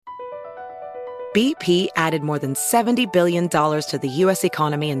BP added more than $70 billion to the U.S.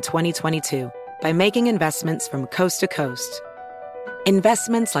 economy in 2022 by making investments from coast to coast.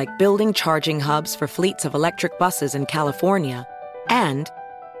 Investments like building charging hubs for fleets of electric buses in California and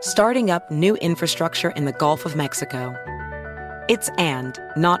starting up new infrastructure in the Gulf of Mexico. It's and,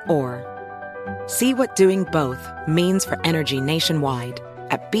 not or. See what doing both means for energy nationwide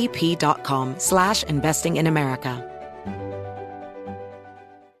at bp.com/investing in America.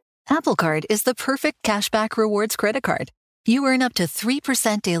 Apple Card is the perfect cashback rewards credit card. You earn up to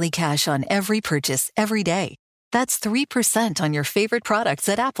 3% daily cash on every purchase every day. That's 3% on your favorite products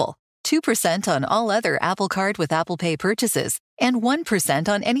at Apple, 2% on all other Apple Card with Apple Pay purchases, and 1%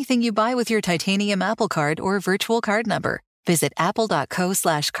 on anything you buy with your titanium Apple Card or virtual card number. Visit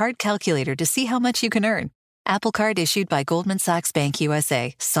apple.co/card calculator to see how much you can earn. Apple Card issued by Goldman Sachs Bank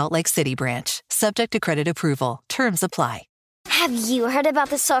USA, Salt Lake City branch. Subject to credit approval. Terms apply. Have you heard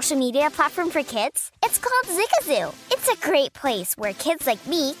about the social media platform for kids? It's called Zigazoo. It's a great place where kids like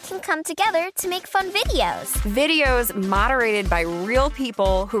me can come together to make fun videos. Videos moderated by real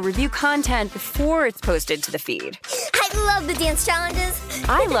people who review content before it's posted to the feed. I love the dance challenges.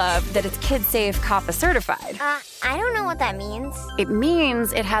 I love that it's KidSafe COPPA certified. I don't know what that means. It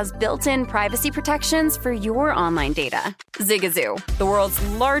means it has built-in privacy protections for your online data. Zigazoo, the world's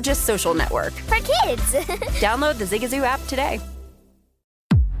largest social network. For kids. Download the Zigazoo app today.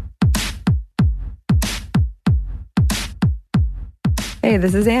 Hey,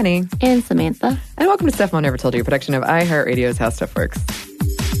 this is Annie. And Samantha. And welcome to Stuff Mom Never Told You, a production of iHeartRadio's How Stuff Works.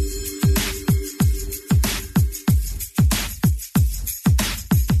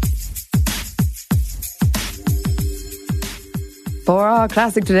 For our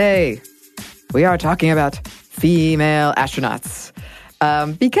classic today, we are talking about female astronauts.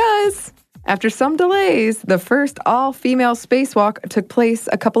 Because after some delays, the first all-female spacewalk took place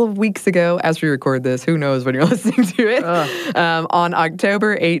a couple of weeks ago as we record this. Who knows when you're listening to it? On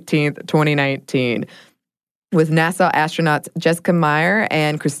October 18th, 2019. With NASA astronauts Jessica Meyer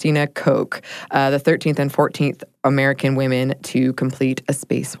and Christina Koch, the 13th and 14th American women to complete a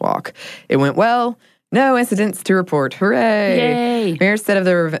spacewalk. It went well. No incidents to report. Hooray! Yay! Mayor said of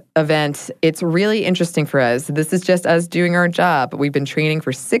the event, it's really interesting for us. This is just us doing our job. We've been training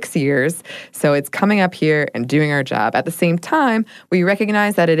for 6 years, so it's coming up here and doing our job. At the same time, we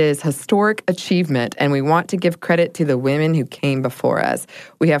recognize that it is historic achievement, and we want to give credit to the women who came before us.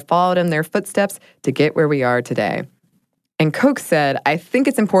 We have followed in their footsteps to get where we are today. And Koch said, I think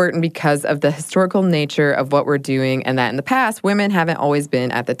it's important because of the historical nature of what we're doing and that in the past, women haven't always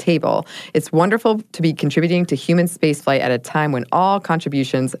been at the table. It's wonderful to be contributing to human spaceflight at a time when all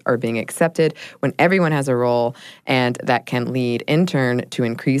contributions are being accepted, when everyone has a role, and that can lead, in turn, to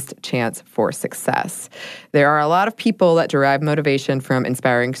increased chance for success. There are a lot of people that derive motivation from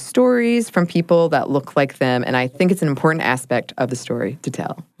inspiring stories from people that look like them, and I think it's an important aspect of the story to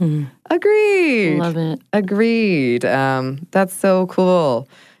tell. Agreed. Love it. Agreed. That's so cool.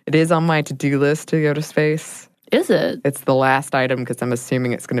 It is on my to-do list to go to space. Is it? It's the last item because I'm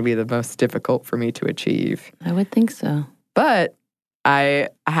assuming it's going to be the most difficult for me to achieve. I would think so. But I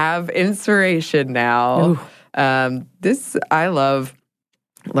have inspiration now. I love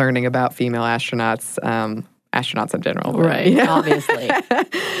learning about female astronauts. Astronauts in general. Right, you know? obviously.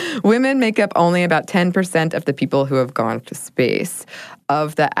 Women make up only about 10% of the people who have gone to space.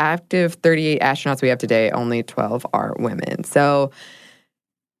 Of the active 38 astronauts we have today, only 12 are women. So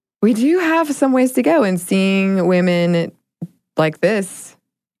we do have some ways to go in seeing women like this.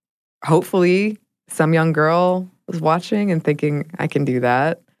 Hopefully, some young girl is watching and thinking, I can do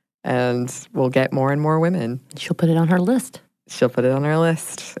that. And we'll get more and more women. She'll put it on her list. She'll put it on her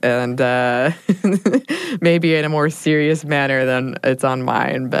list, and maybe in a more serious manner than it's on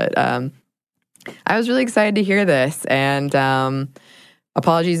mine. But I was really excited to hear this, and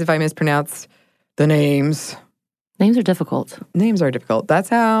apologies if I mispronounced the names. Names are difficult. Names are difficult. That's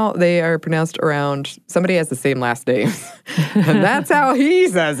how they are pronounced around. Somebody has the same last name, and that's how he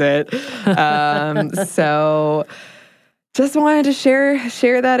says it. So just wanted to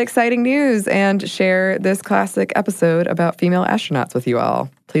share that exciting news and share this classic episode about female astronauts with you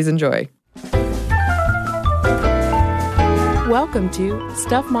all. Please enjoy. Welcome to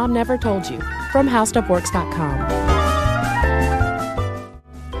Stuff Mom Never Told You from HowStuffWorks.com.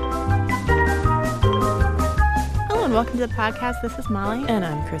 Hello and welcome to the podcast. This is Molly. And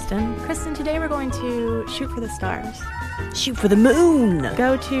I'm Kristen. Kristen, today we're going to shoot for the stars. Shoot for the moon.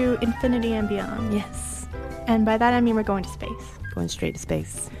 Go to infinity and beyond. Yes. And by that I mean we're going to space. Going straight to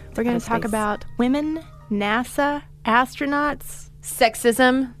space. We're going to talk about women, NASA, astronauts.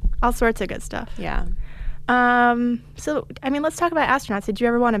 Sexism. All sorts of good stuff. Yeah. So, I mean, let's talk about astronauts. Did you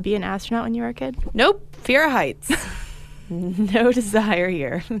ever want to be an astronaut when you were a kid? Nope. Fear of heights. No desire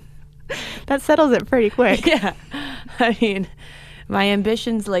here. That settles it pretty quick. Yeah. I mean, my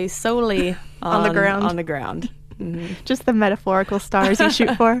ambitions lay solely On the ground. On the ground. Mm-hmm. Just the metaphorical stars you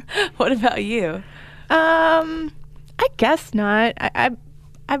shoot for. What about you? I guess not.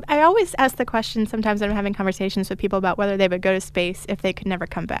 I always ask the question sometimes when I'm having conversations with people about whether they would go to space if they could never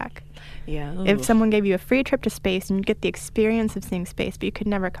come back. Yeah. If someone gave you a free trip to space and you get the experience of seeing space, but you could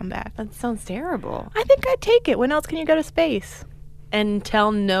never come back. That sounds terrible. I think I'd take it. When else can you go to space? And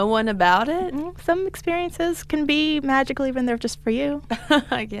tell no one about it? Some experiences can be magical even though they're just for you.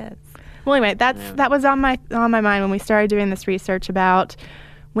 I guess. Well, anyway, that was on my mind when we started doing this research about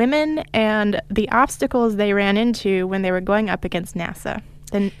women and the obstacles they ran into when they were going up against NASA,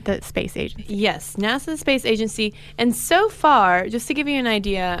 the space agency. Yes, NASA Space Agency. And so far, just to give you an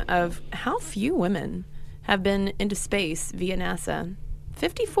idea of how few women have been into space via NASA,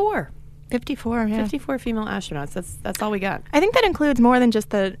 54. 54, yeah. 54 female astronauts. That's all we got. I think that includes more than just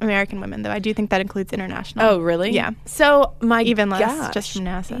the American women, though. I do think that includes international. Oh, really? Yeah. So, even less, gosh. just from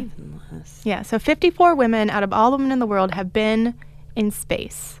NASA. Even less. Yeah, so 54 women out of all the women in the world have been in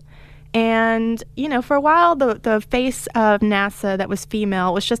space. And, you know, for a while, the face of NASA that was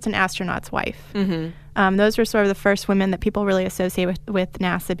female was just an astronaut's wife. Mm-hmm. Those were sort of the first women that people really associate with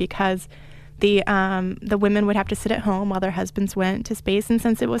NASA because the women would have to sit at home while their husbands went to space. And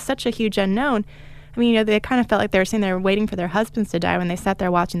since it was such a huge unknown, I mean, you know, they kind of felt like they were sitting there waiting for their husbands to die when they sat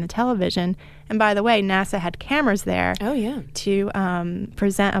there watching the television. And by the way, NASA had cameras there to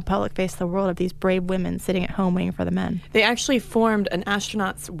present a public face to the world of these brave women sitting at home waiting for the men. They actually formed an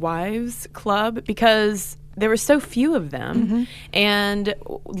Astronauts' Wives Club because there were so few of them. Mm-hmm. And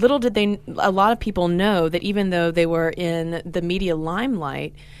little did a lot of people know that even though they were in the media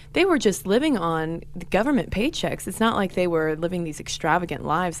limelight, they were just living on the government paychecks. It's not like they were living these extravagant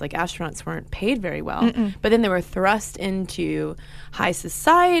lives. Like, astronauts weren't paid very well. Mm-mm. But then they were thrust into high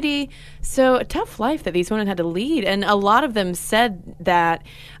society. So a tough life that these women had to lead. And a lot of them said that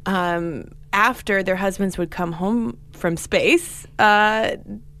after their husbands would come home from space,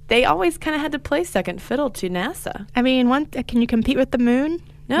 they always kind of had to play second fiddle to NASA. I mean, can you compete with the moon?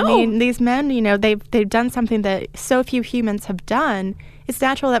 No. I mean, these men, you know, they've done something that so few humans have done. It's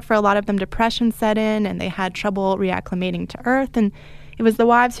natural that for a lot of them depression set in and they had trouble reacclimating to Earth. And it was the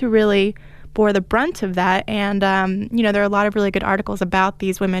wives who really bore the brunt of that. And, you know, there are a lot of really good articles about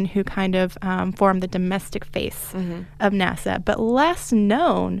these women who kind of formed the domestic face of NASA. But less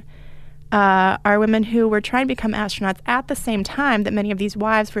known are women who were trying to become astronauts at the same time that many of these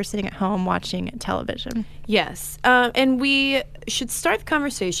wives were sitting at home watching television. Yes. And we should start the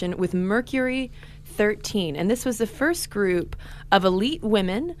conversation with Mercury 13. And this was the first group of elite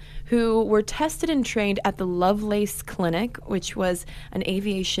women who were tested and trained at the Lovelace Clinic, which was an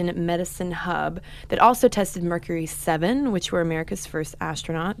aviation medicine hub that also tested Mercury 7, which were America's first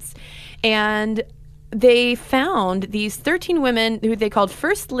astronauts. And they found these 13 women who they called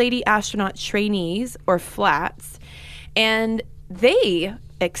First Lady Astronaut Trainees, or FLATs, and they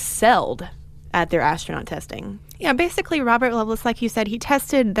excelled at their astronaut testing. Yeah, basically, Robert Lovelace, like you said, he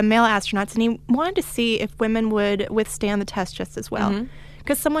tested the male astronauts, and he wanted to see if women would withstand the test just as well.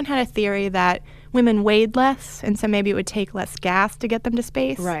 Because someone had a theory that women weighed less, and so maybe it would take less gas to get them to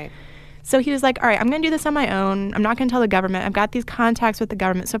space. Right. So he was like, all right, I'm going to do this on my own. I'm not going to tell the government. I've got these contacts with the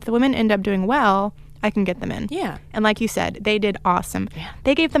government, so if the women end up doing well, I can get them in. Yeah. And like you said, they did awesome. Yeah.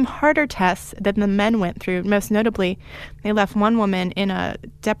 They gave them harder tests than the men went through. Most notably, they left one woman in a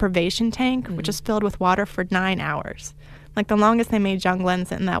deprivation tank, which is filled with water for 9 hours. Like, the longest they made John Glenn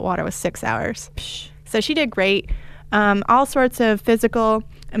sit in that water was 6 hours. Psh. So she did great. All sorts of physical,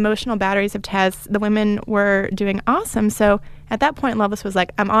 emotional batteries of tests. The women were doing awesome. So at that point, Lovelace was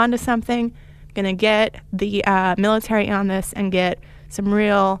like, I'm on to something. I'm going to get the military on this and get some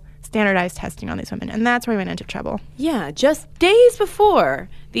real standardized testing on these women. And that's where we went into trouble. Yeah, just days before,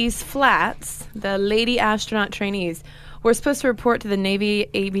 these FLATs, the Lady Astronaut Trainees, were supposed to report to the Naval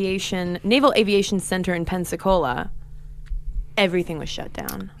Aviation Center in Pensacola. Everything was shut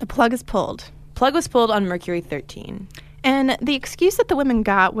down. The plug is pulled. Plug was pulled on Mercury 13. And the excuse that the women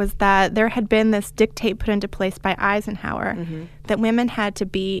got was that there had been this dictate put into place by Eisenhower that women had to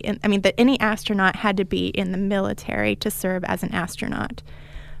be, that any astronaut had to be in the military to serve as an astronaut.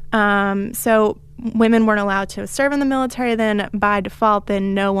 So women weren't allowed to serve in the military. Then by default,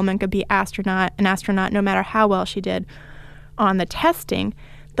 then no woman could be an astronaut, no matter how well she did on the testing.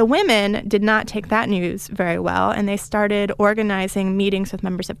 The women did not take that news very well, and they started organizing meetings with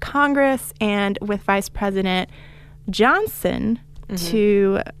members of Congress and with Vice President Johnson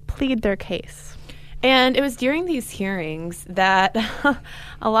to plead their case. And it was during these hearings that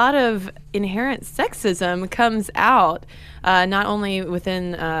a lot of inherent sexism comes out, not only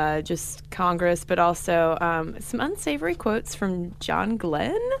within just Congress, but also some unsavory quotes from John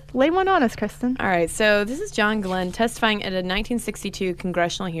Glenn. Lay one on us, Kristen. All right, so this is John Glenn testifying at a 1962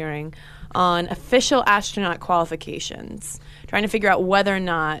 congressional hearing on official astronaut qualifications, trying to figure out whether or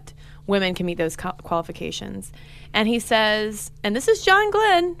not women can meet those qualifications. And he says, and this is John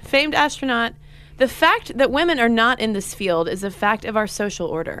Glenn, famed astronaut, the fact that women are not in this field is a fact of our social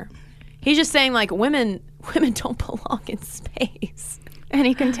order. He's just saying, like, women don't belong in space. And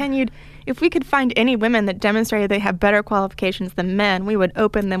he continued, if we could find any women that demonstrated they have better qualifications than men, we would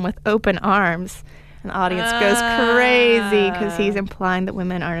open them with open arms. And the audience goes crazy because he's implying that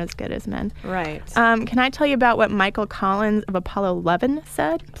women aren't as good as men. Right. Can I tell you about what Michael Collins of Apollo 11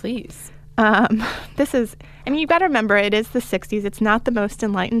 said? Please. This is, I mean, you've got to remember, it is the 60s. It's not the most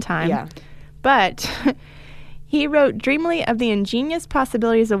enlightened time. Yeah. But he wrote dreamily of the ingenious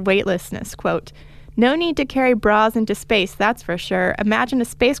possibilities of weightlessness, quote, no need to carry bras into space, that's for sure. Imagine a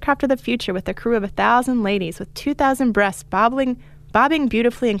spacecraft of the future with a crew of 1,000 ladies with 2,000 breasts bobbing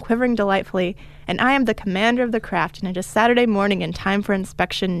beautifully and quivering delightfully, and I am the commander of the craft, and it is Saturday morning in time for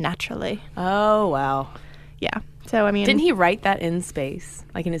inspection naturally. Oh, wow. Yeah. So, I mean... Didn't he write that in space,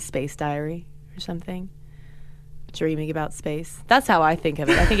 like in his space diary or something? Dreaming about space. That's how I think of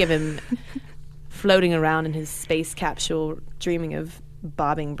it. I think of him floating around in his space capsule, dreaming of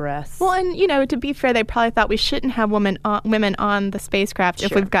bobbing breasts. Well, and, you know, to be fair, they probably thought we shouldn't have women on the spacecraft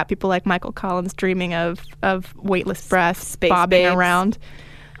if we've got people like Michael Collins dreaming of weightless breasts Space bobbing babes. around.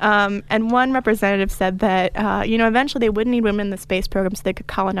 And one representative said that, eventually they wouldn't need women in the space program so they could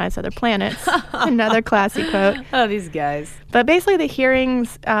colonize other planets. Another classy quote. Oh, these guys. But basically the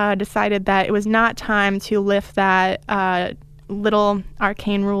hearings decided that it was not time to lift that little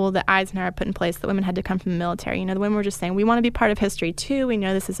arcane rule that Eisenhower put in place that women had to come from the military. You know, the women were just saying, we want to be part of history too. We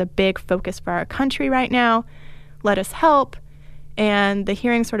know this is a big focus for our country right now. Let us help. And the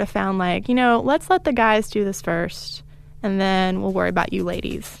hearing sort of found like, let's let the guys do this first, and then we'll worry about you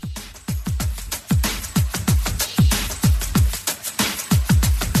ladies.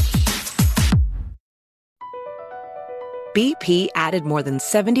 BP added more than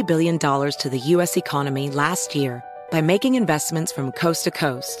 $70 billion to the U.S. economy last year by making investments from coast to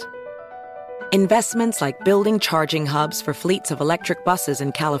coast. Investments like building charging hubs for fleets of electric buses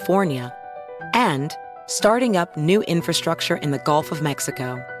in California and starting up new infrastructure in the Gulf of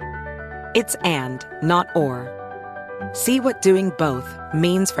Mexico. It's and, not or. See what doing both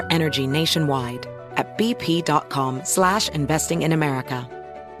means for energy nationwide at bp.com/investing in America.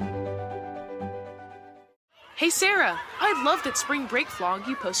 Hey Sarah, I loved that spring break vlog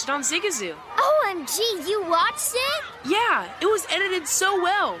you posted on Zigazoo. OMG, you watched it? Yeah, it was edited so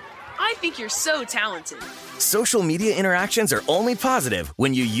well. I think you're so talented. Social media interactions are only positive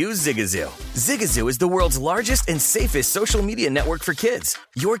when you use Zigazoo. Zigazoo is the world's largest and safest social media network for kids.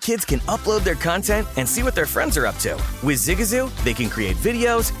 Your kids can upload their content and see what their friends are up to. With Zigazoo, they can create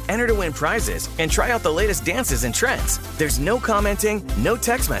videos, enter to win prizes, and try out the latest dances and trends. There's no commenting, no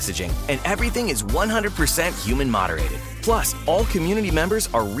text messaging, and everything is 100% human moderated. Plus, all community members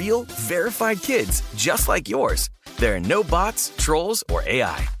are real, verified kids just like yours. There are no bots, trolls, or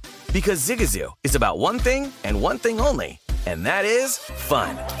AI. Because Zigazoo is about one thing and one thing only, and that is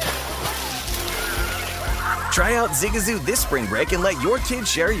fun. Try out Zigazoo this spring break and let your kids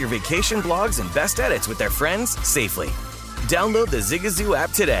share your vacation blogs and best edits with their friends safely. Download the Zigazoo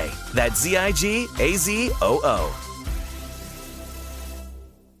app today. That's Zigazoo.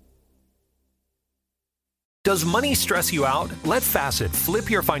 Does money stress you out? Let Facet flip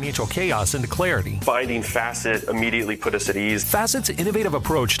your financial chaos into clarity. Finding Facet immediately put us at ease. Facet's innovative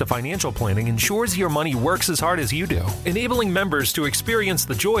approach to financial planning ensures your money works as hard as you do, enabling members to experience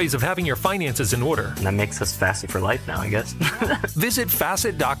the joys of having your finances in order. And that makes us Facet for life now, I guess. Visit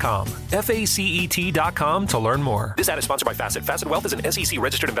Facet.com, FACET.com to learn more. This ad is sponsored by Facet. Facet Wealth is an SEC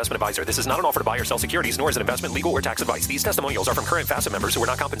registered investment advisor. This is not an offer to buy or sell securities, nor is it investment, legal, or tax advice. These testimonials are from current Facet members who are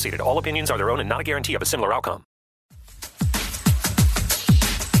not compensated. All opinions are their own and not a guarantee of a similar outcome.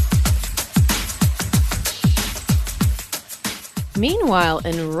 Meanwhile,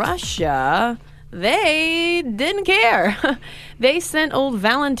 in Russia, they didn't care. They sent old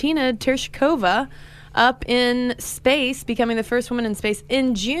Valentina Tereshkova up in space, becoming the first woman in space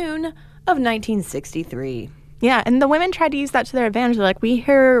in June of 1963. Yeah, and the women tried to use that to their advantage. They're like, we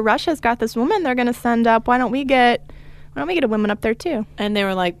hear Russia's got this woman they're going to send up. Why don't we get a woman up there too? And they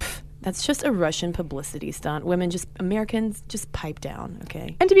were like, that's just a Russian publicity stunt. Americans just pipe down,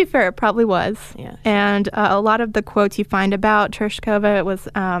 okay? And to be fair, it probably was. Yeah. And a lot of the quotes you find about Tereshkova, it was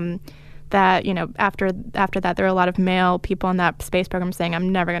that, after that, there were a lot of male people in that space program saying, I'm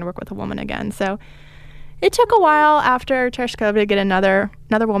never going to work with a woman again. So it took a while after Tereshkova to get another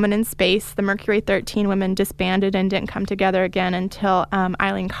woman in space. The Mercury 13 women disbanded and didn't come together again until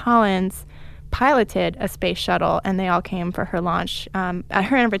Eileen Collins piloted a space shuttle, and they all came for her launch at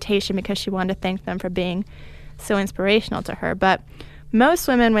her invitation because she wanted to thank them for being so inspirational to her. But most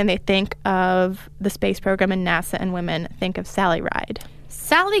women, when they think of the space program and NASA and women, think of Sally Ride.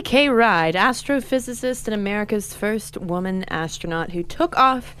 Sally K. Ride, astrophysicist and America's first woman astronaut who took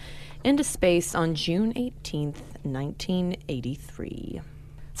off into space on June 18th, 1983.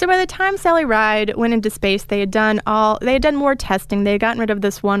 So by the time Sally Ride went into space, they had done more testing. They had gotten rid of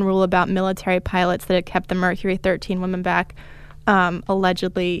this one rule about military pilots that had kept the Mercury 13 women back,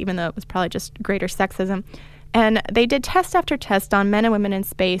 allegedly, even though it was probably just greater sexism. And they did test after test on men and women in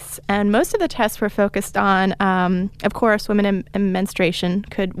space, and most of the tests were focused on, of course, women in menstruation.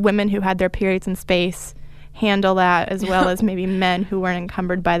 Could women who had their periods in space handle that, as well as maybe men who weren't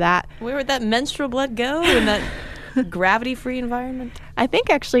encumbered by that? Where would that menstrual blood go in that gravity-free environment? I think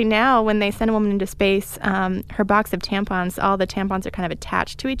actually now when they send a woman into space, her box of tampons, all the tampons are kind of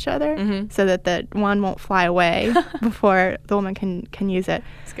attached to each other so that the one won't fly away before the woman can use it.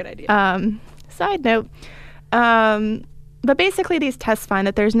 That's a good idea. Side note. But basically these tests find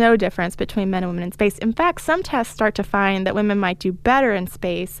that there's no difference between men and women in space. In fact, some tests start to find that women might do better in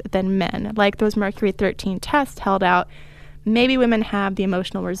space than men. Like those Mercury 13 tests held out, maybe women have the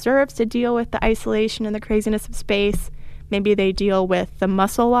emotional reserves to deal with the isolation and the craziness of space. Maybe they deal with the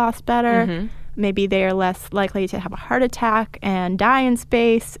muscle loss better. Maybe they are less likely to have a heart attack and die in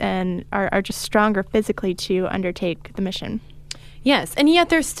space and are just stronger physically to undertake the mission. Yes, and yet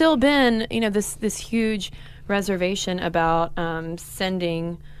there's still been, this huge reservation about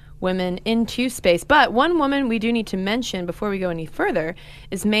sending women into space. But one woman we do need to mention before we go any further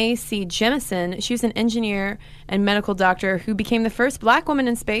is Mae C. Jemison. She was an engineer and medical doctor who became the first black woman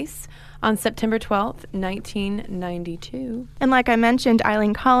in space on September 12th, 1992. And like I mentioned,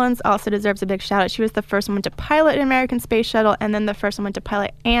 Eileen Collins also deserves a big shout out. She was the first woman to pilot an American space shuttle and then the first woman to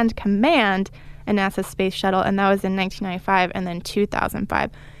pilot and command a NASA space shuttle, and that was in 1995 and then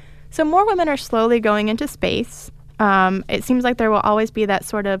 2005. So more women are slowly going into space. It seems like there will always be that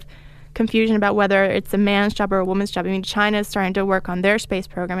sort of confusion about whether it's a man's job or a woman's job. I mean, China is starting to work on their space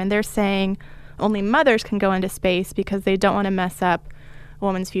program, and they're saying only mothers can go into space because they don't want to mess up a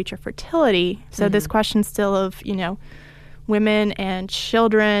woman's future fertility. So this question still of, women and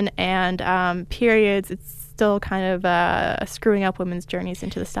children and periods, it's still kind of screwing up women's journeys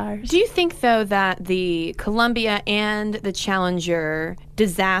into the stars. Do you think, though, that the Columbia and the Challenger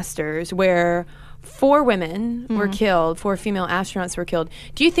disasters, where 4 women were killed, 4 female astronauts were killed,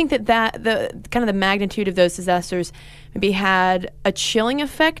 do you think that the kind of the magnitude of those disasters maybe had a chilling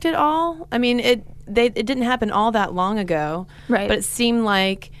effect at all? I mean, it didn't happen all that long ago, right? But it seemed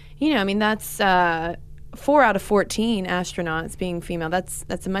like, that's 4 out of 14 astronauts being female. That's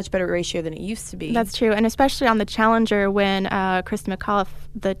a much better ratio than it used to be. That's true, and especially on the Challenger when Christy McAuliffe,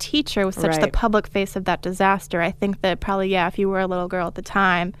 the teacher, was such the public face of that disaster. I think that probably, if you were a little girl at the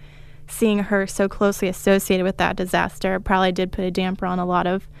time, seeing her so closely associated with that disaster probably did put a damper on a lot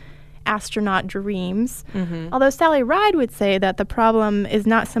of astronaut dreams. Although Sally Ride would say that the problem is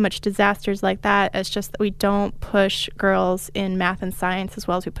not so much disasters like that as just that we don't push girls in math and science as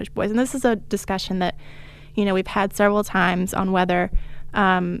well as we push boys. And this is a discussion that, we've had several times on whether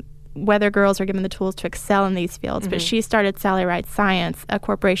girls are given the tools to excel in these fields. But she started Sally Ride Science, a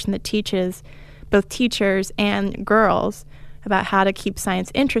corporation that teaches both teachers and girls about how to keep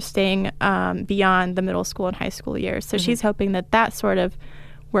science interesting beyond the middle school and high school years. So she's hoping that sort of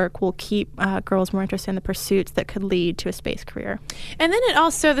work will keep girls more interested in the pursuits that could lead to a space career. And then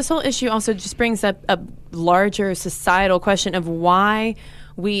this whole issue also just brings up a larger societal question of why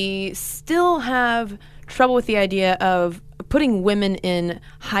we still have trouble with the idea of putting women in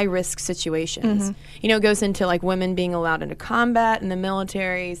high-risk situations. It goes into like women being allowed into combat in the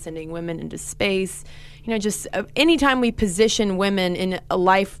military, sending women into space. Just anytime we position women in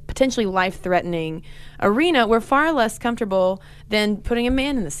a potentially life-threatening arena, we're far less comfortable than putting a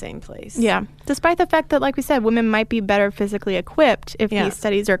man in the same place. Yeah, despite the fact that, like we said, women might be better physically equipped if these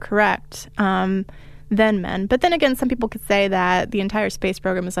studies are correct than men. But then again, some people could say that the entire space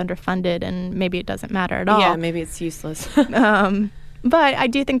program is underfunded and maybe it doesn't matter at all. Yeah, maybe it's useless. But I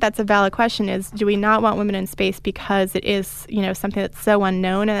do think that's a valid question is, do we not want women in space because it is, something that's so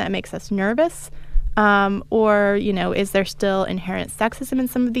unknown and that makes us nervous? Or, is there still inherent sexism in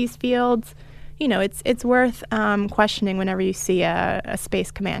some of these fields? It's worth questioning whenever you see a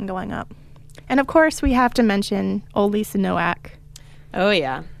space command going up. And, of course, we have to mention old Lisa Nowak. Oh,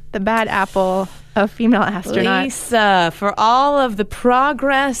 yeah. the bad apple of female astronauts. Lisa, for all of the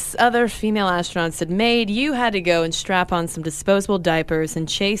progress other female astronauts had made, you had to go and strap on some disposable diapers and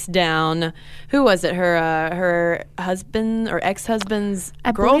chase down, who was it, her husband or ex-husband's girlfriend?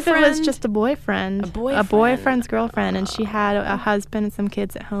 I believe it was just a boyfriend. A boyfriend's girlfriend, and she had a husband and some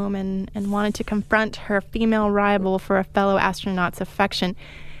kids at home and wanted to confront her female rival for a fellow astronaut's affection.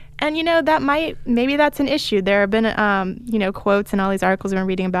 And, maybe that's an issue. There have been, quotes in all these articles we've been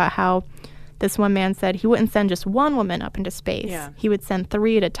reading about how this one man said he wouldn't send just one woman up into space. Yeah. He would send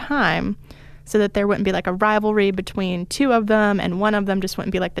 3 at a time so that there wouldn't be like a rivalry between 2 of them, and one of them just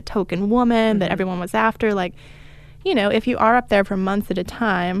wouldn't be like the token woman that everyone was after. Like, if you are up there for months at a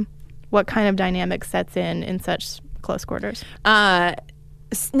time, what kind of dynamic sets in such close quarters? Now,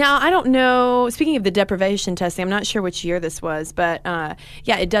 I don't know, speaking of the deprivation testing, I'm not sure which year this was, but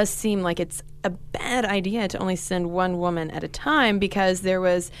it does seem like it's a bad idea to only send one woman at a time, because there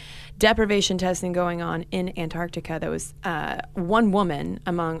was deprivation testing going on in Antarctica. There was one woman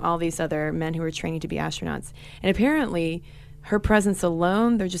among all these other men who were training to be astronauts. And apparently her presence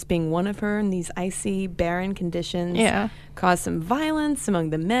alone, there just being one of her in these icy, barren conditions, caused some violence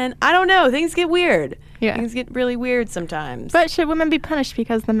among the men. I don't know. Things get weird. Yeah. Things get really weird sometimes. But should women be punished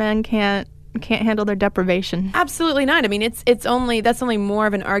because the men can't handle their deprivation? Absolutely not. I mean, that's only more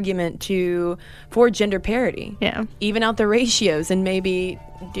of an argument for gender parity. Yeah. Even out the ratios, and maybe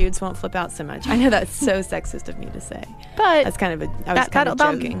dudes won't flip out so much. I know that's so sexist of me to say. But that's kind of I was kind of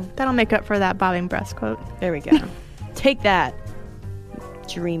joking. That'll make up for that bobbing breast quote. There we go. Take that,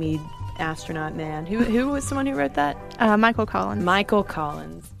 dreamy astronaut man. Who was someone who wrote that? Michael Collins. Michael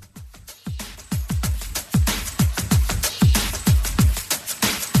Collins.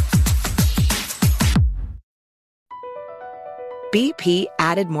 BP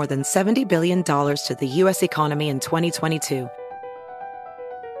added more than $70 billion to the U.S. economy in 2022.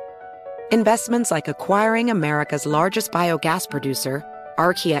 Investments like acquiring America's largest biogas producer,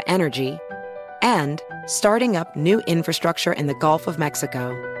 Archaea Energy, and starting up new infrastructure in the Gulf of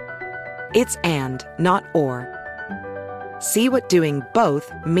Mexico. It's and, not or. See what doing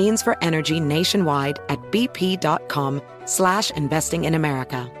both means for energy nationwide at bp.com/investing in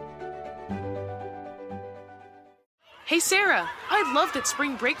America. Hey Sarah, I loved that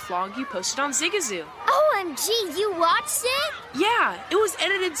spring break vlog you posted on Zigazoo. OMG, you watched it? Yeah, it was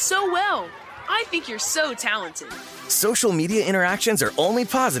edited so well. I think you're so talented. Social media interactions are only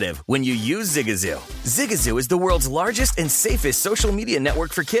positive when you use Zigazoo. Zigazoo is the world's largest and safest social media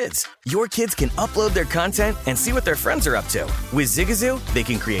network for kids. Your kids can upload their content and see what their friends are up to. With Zigazoo, they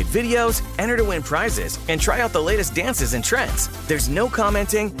can create videos, enter to win prizes, and try out the latest dances and trends. There's no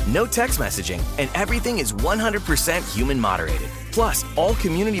commenting, no text messaging, and everything is 100% human moderated. Plus, all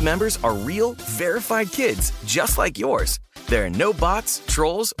community members are real, verified kids just like yours. There are no bots,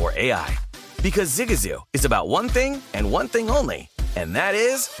 trolls, or AI. Because Zigazoo is about one thing and one thing only, and that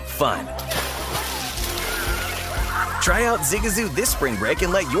is fun. Try out Zigazoo this spring break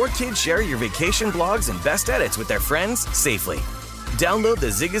and let your kids share your vacation blogs and best edits with their friends safely. Download the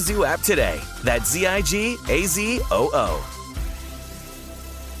Zigazoo app today. That's Zigazoo.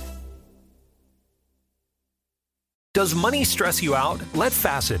 Does money stress you out? Let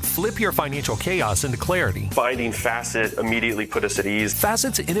Facet flip your financial chaos into clarity. Finding Facet immediately put us at ease.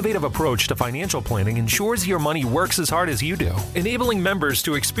 Facet's innovative approach to financial planning ensures your money works as hard as you do, enabling members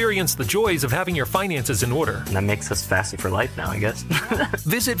to experience the joys of having your finances in order. And that makes us Facet for life now, I guess.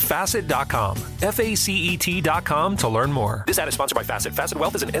 Visit Facet.com, FACET.com to learn more. This ad is sponsored by Facet. Facet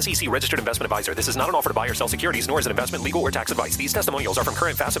Wealth is an SEC registered investment advisor. This is not an offer to buy or sell securities, nor is it investment, legal, or tax advice. These testimonials are from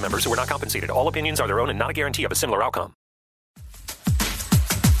current Facet members who are not compensated. All opinions are their own and not a guarantee of a similar outcome.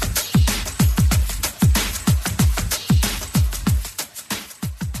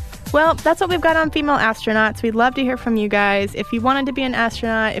 Well, that's what we've got on female astronauts. We'd love to hear from you guys. If you wanted to be an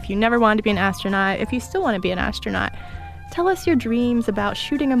astronaut, if you never wanted to be an astronaut, if you still want to be an astronaut, tell us your dreams about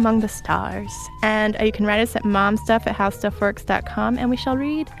shooting among the stars. And you can write us at momstuff@howstuffworks.com, and we shall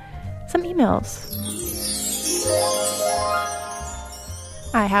read some emails.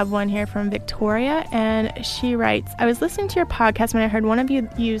 I have one here from Victoria, and she writes, I was listening to your podcast when I heard one of you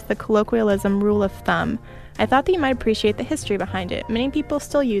use the colloquialism rule of thumb. I thought that you might appreciate the history behind it. Many people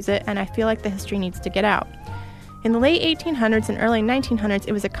still use it, and I feel like the history needs to get out. In the late 1800s and early 1900s,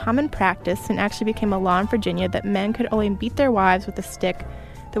 it was a common practice and actually became a law in Virginia that men could only beat their wives with a stick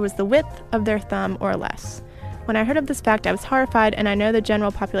that was the width of their thumb or less. When I heard of this fact, I was horrified, and I know the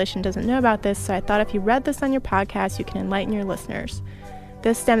general population doesn't know about this, so I thought if you read this on your podcast, you can enlighten your listeners.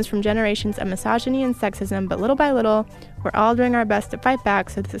 This stems from generations of misogyny and sexism, but little by little, we're all doing our best to fight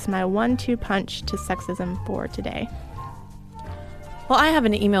back, so this is my 1-2 punch to sexism for today. Well, I have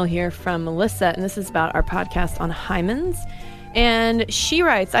an email here from Melissa, and this is about our podcast on hymens. And she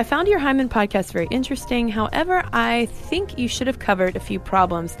writes, I found your hymen podcast very interesting. However, I think you should have covered a few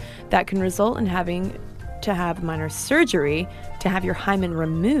problems that can result in having to have minor surgery to have your hymen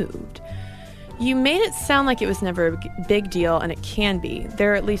removed. You made it sound like it was never a big deal, and it can be.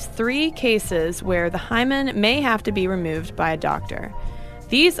 There are at least 3 cases where the hymen may have to be removed by a doctor.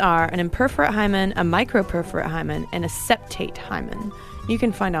 These are an imperforate hymen, a microperforate hymen, and a septate hymen. You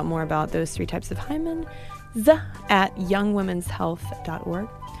can find out more about those 3 types of hymen at youngwomenshealth.org.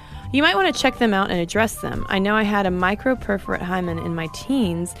 You might want to check them out and address them. I know I had a microperforate hymen in my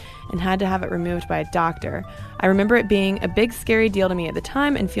teens and had to have it removed by a doctor. I remember it being a big scary deal to me at the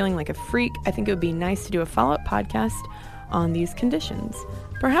time and feeling like a freak. I think it would be nice to do a follow-up podcast on these conditions.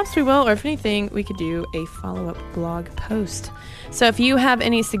 Perhaps we will, or if anything, we could do a follow-up blog post. So if you have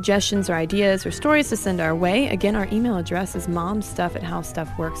any suggestions or ideas or stories to send our way, again, our email address is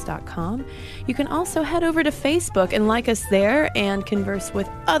momstuff@howstuffworks.com. You can also head over to Facebook and like us there and converse with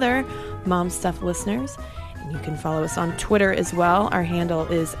other Mom Stuff listeners. And you can follow us on Twitter as well. Our handle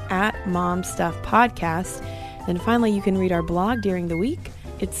is @MomStuffPodcast. And finally, you can read our blog during the week.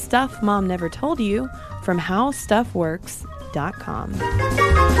 It's Stuff Mom Never Told You from HowStuffWorks.com.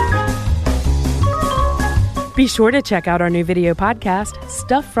 Be sure to check out our new video podcast,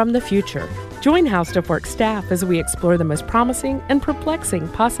 Stuff from the Future. Join How Stuff Works staff as we explore the most promising and perplexing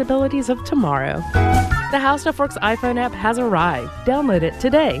possibilities of tomorrow. The How Stuff Works iPhone app has arrived. Download it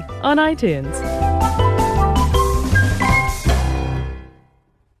today on iTunes.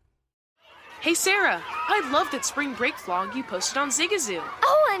 Hey Sarah, I love that spring break vlog you posted on Zigazoo.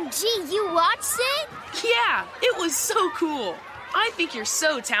 OMG, you watched it? Yeah, it was so cool. I think you're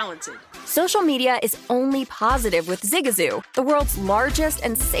so talented. Social media is only positive with Zigazoo, the world's largest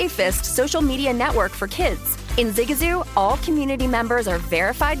and safest social media network for kids. In Zigazoo, all community members are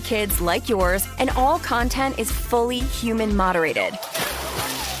verified kids like yours, and all content is fully human moderated.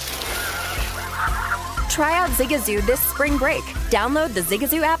 Try out Zigazoo this spring break. Download the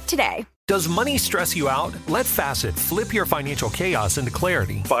Zigazoo app today. Does money stress you out? Let Facet flip your financial chaos into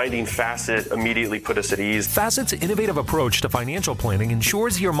clarity. Finding Facet immediately put us at ease. Facet's innovative approach to financial planning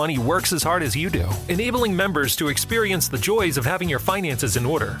ensures your money works as hard as you do, enabling members to experience the joys of having your finances in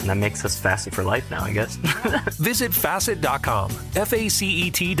order. And that makes us Facet for life now, I guess. Visit Facet.com,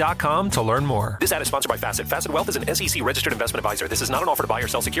 FACET.com to learn more. This ad is sponsored by Facet. Facet Wealth is an SEC registered investment advisor. This is not an offer to buy or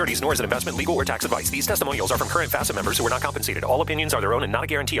sell securities, nor is it investment, legal, or tax advice. These testimonials are from current Facet members who are not compensated. All opinions are their own and not a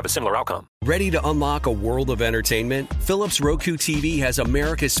guarantee of a similar outcome. Ready to unlock a world of entertainment? Philips Roku TV has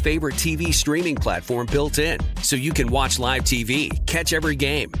America's favorite TV streaming platform built in, so you can watch live TV, catch every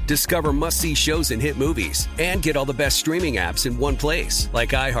game, discover must-see shows and hit movies, and get all the best streaming apps in one place, like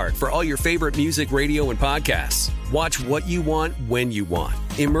iHeart for all your favorite music, radio, and podcasts. Watch what you want, when you want.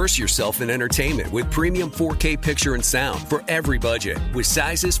 Immerse yourself in entertainment with premium 4K picture and sound for every budget, with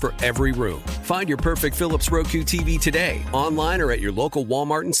sizes for every room. Find your perfect Philips Roku TV today, online or at your local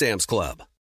Walmart and Sam's Club.